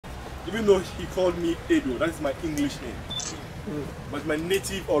even though he called me Edo, that is my English name. But my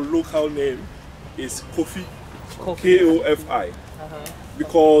native or local name is Kofi, K-O-F-I,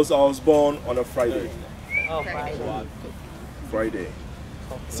 because I was born on a Friday. Oh, Friday. Friday.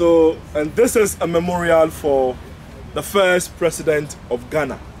 So, and this is a memorial for the first president of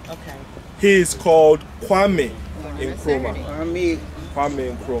Ghana. Okay. He is called Kwame Nkrumah.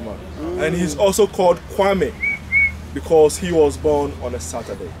 Kwame. Nkrumah. And he's also called Kwame because he was born on a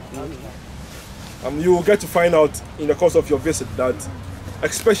Saturday. You will get to find out in the course of your visit that,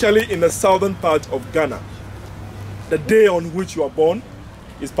 especially in the southern part of Ghana, the day on which you are born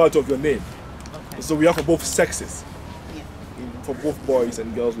is part of your name. Okay. So we have for both sexes. Yeah. For both boys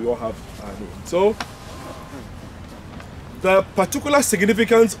and girls, we all have our name. So the particular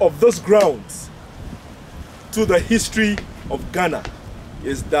significance of this grounds to the history of Ghana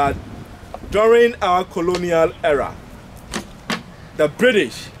is that during our colonial era, the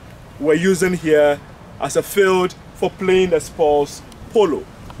British were using here as a field for playing the sports polo.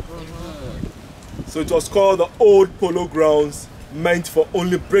 So it was called the Old Polo Grounds, meant for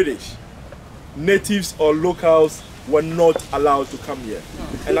only British. Natives or locals were not allowed to come here.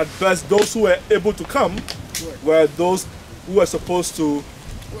 And at best, those who were able to come were those who were supposed to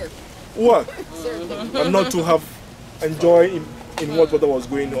work and not to have enjoy in what was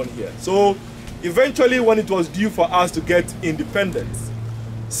going on here. So eventually, when it was due for us to get independence,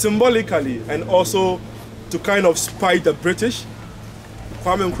 symbolically and also to kind of spite the British,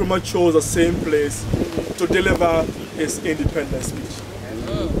 Kwame Nkrumah chose the same place to deliver his independence speech.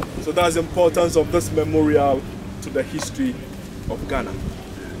 So that's the importance of this memorial to the history of Ghana.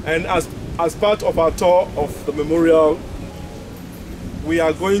 And as part of our tour of the memorial, we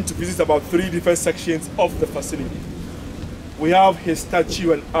are going to visit about 3 different sections of the facility. We have his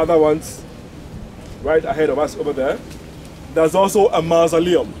statue and other ones right ahead of us over there. There's also a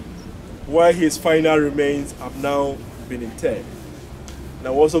mausoleum where his final remains have now been interred.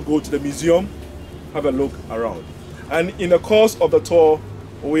 Now also go to the museum, have a look around. And in the course of the tour,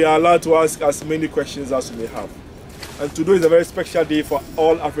 we are allowed to ask as many questions as we may have. And today is a very special day for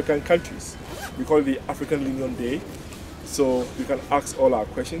all African countries. We call it the African Union Day. So we can ask all our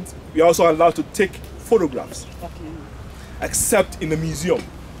questions. We are also allowed to take photographs, except in the museum.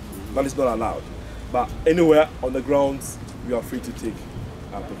 That is not allowed. But anywhere on the grounds, we are free to take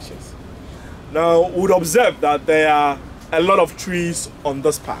our pictures. Now, we would observe that there are a lot of trees on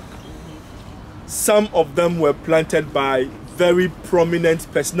this park. Some of them were planted by very prominent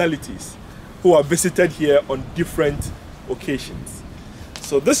personalities who are visited here on different occasions.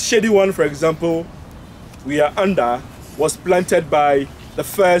 So this shady one, for example, we are under, was planted by the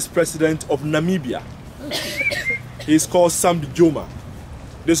first president of Namibia. He's called Sam Joma.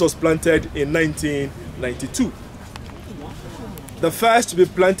 This was planted in 1992. The first to be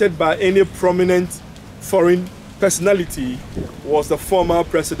planted by any prominent foreign personality was the former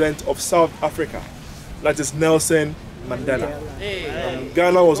president of South Africa, that is Nelson Mandela.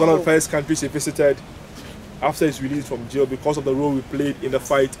 Ghana was one of the first countries he visited after his release from jail because of the role we played in the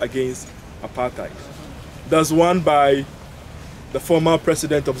fight against apartheid. There's one by the former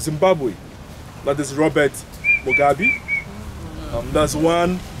president of Zimbabwe, that is Robert Mugabe. There's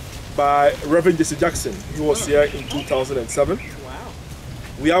one by Reverend Jesse Jackson, who was here in 2007.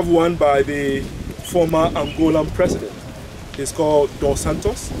 We have one by the former Angolan president. He's called Dos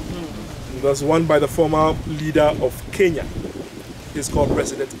Santos. There's one by the former leader of Kenya. He's called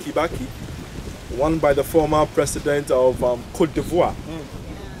President Kibaki. One by the former president of Cote d'Ivoire.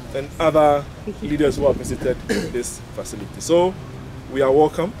 And other leaders who have visited this facility. So we are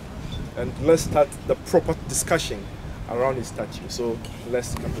welcome, and let's start the proper discussion around his statue. So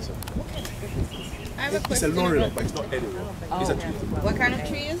let's come this up. It's a laurel, but it's not edible. It's a tree. What kind of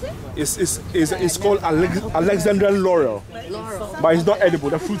tree is it? It's called Alexandrian laurel, but it's not edible.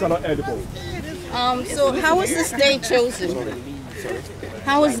 The fruits are not edible. So how was this day chosen?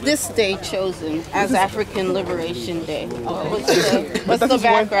 How was this day chosen as African Liberation Day? What's the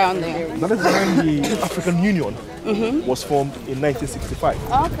background there? That is when the African Union was formed in 1965.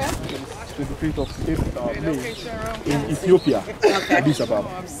 Oh, okay. 23rd of May in Ethiopia, Addis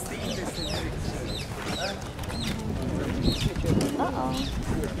Ababa. Uh-oh.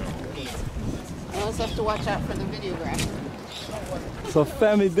 I always have to watch out for the videographer. So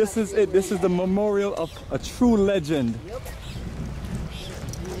family, this is it. This is the memorial of a true legend. Yep.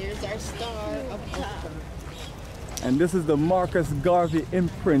 And there's our star up top. And this is the Marcus Garvey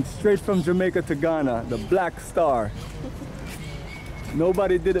imprint, straight from Jamaica to Ghana, the Black Star.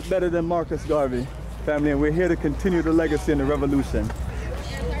 Nobody did it better than Marcus Garvey, family, and we're here to continue the legacy and the revolution.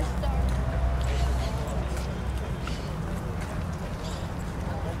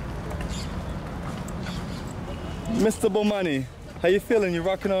 Mr. Bomani, how you feeling? You're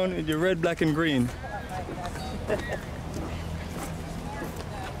rocking on with your red, black, and green.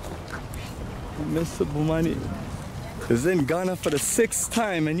 Mr. Bomani is in Ghana for the 6th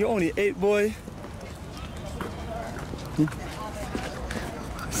time, and you're only 8, boy.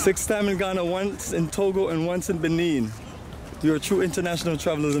 6th time in Ghana, once in Togo and once in Benin. You're a true international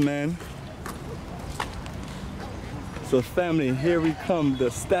traveler, man. So family, here we come, the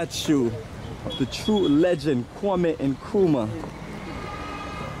statue of the true legend, Kwame Nkrumah.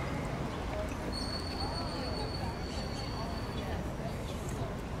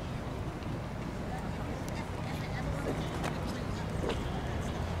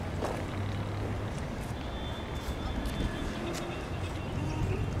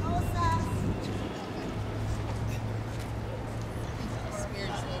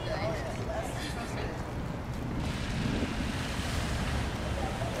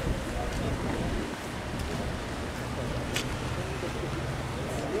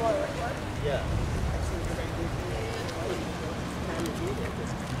 Yeah.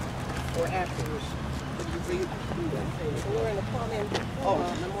 Or afterwards. We're in the Kwame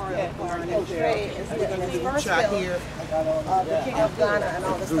Memorial Park. And Trey is getting his first shot here. The King of Ghana and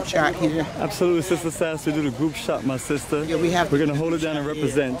all the stuff. Group shot here. Absolutely, Sister Sass. We do the group shot, my sister. Yeah, we're going to hold it down and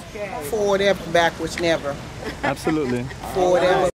represent. Forward ever, backwards never. Absolutely. Forward ever.